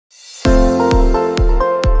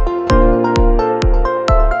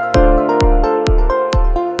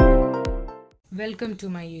Welcome to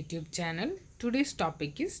my YouTube channel. Today's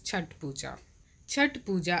topic is Chhath Puja. Chhath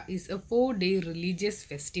Puja is a 4-day religious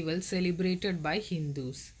festival celebrated by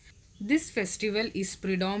Hindus. This festival is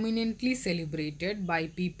predominantly celebrated by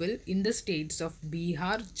people in the states of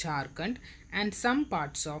Bihar, Jharkhand and some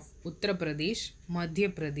parts of Uttar Pradesh, Madhya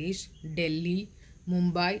Pradesh, Delhi,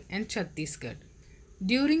 Mumbai and Chhattisgarh.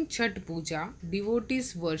 During Chhath Puja,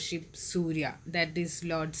 devotees worship Surya, that is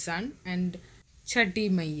Lord Sun, and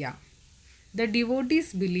chhathi maiyya. The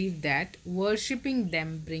devotees believe that worshipping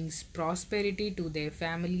them brings prosperity to their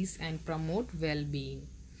families and promote well-being.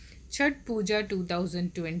 Chhath Puja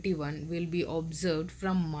 2021 will be observed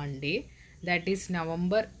from Monday, that is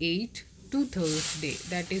November 8, to Thursday,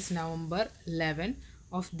 that is November 11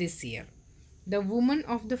 of this year. The women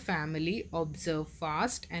of the family observe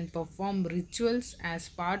fast and perform rituals as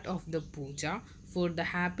part of the puja for the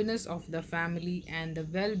happiness of the family and the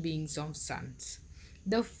well-being of sons.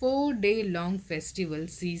 The 4-day long festival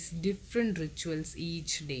sees different rituals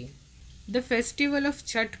each day. The festival of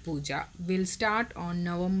Chhath Puja will start on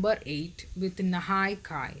November 8 with Nahai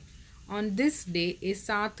Khai. On this day, a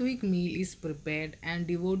sattvic meal is prepared and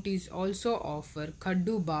devotees also offer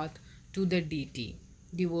kaddu bath to the deity.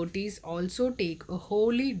 Devotees also take a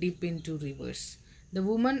holy dip into rivers. The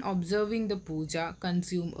women observing the puja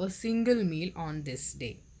consume a single meal on this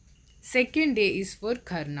day. Second day is for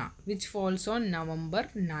Karna, which falls on November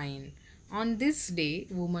 9. On this day,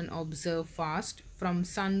 women observe fast from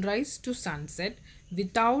sunrise to sunset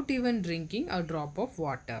without even drinking a drop of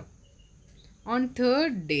water. On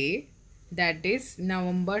third day, that is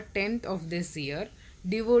November 10th of this year,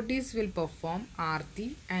 devotees will perform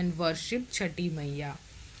Aarti and worship Chhathi Maiyya.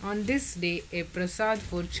 On this day, a prasad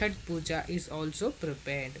for Chhath Puja is also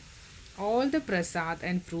prepared. All the prasad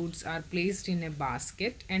and fruits are placed in a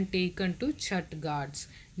basket and taken to Chhath ghats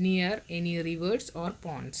near any rivers or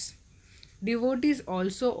ponds. Devotees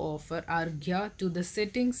also offer arghya to the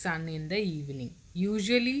setting sun in the evening.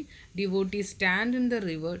 Usually, devotees stand in the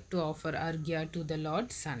river to offer arghya to the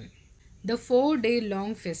Lord Sun. The 4-day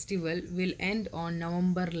long festival will end on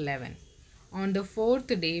November 11. On the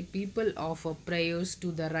 4th day, people offer prayers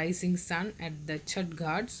to the rising sun at the Chhath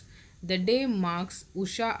ghats. The day marks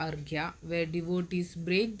Usha Arghya, where devotees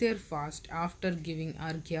break their fast after giving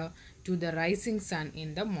Arghya to the rising sun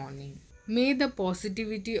in the morning. May the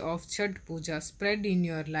positivity of Chhath Puja spread in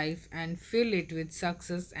your life and fill it with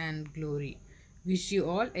success and glory. Wish you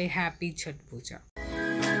all a happy Chhath Puja.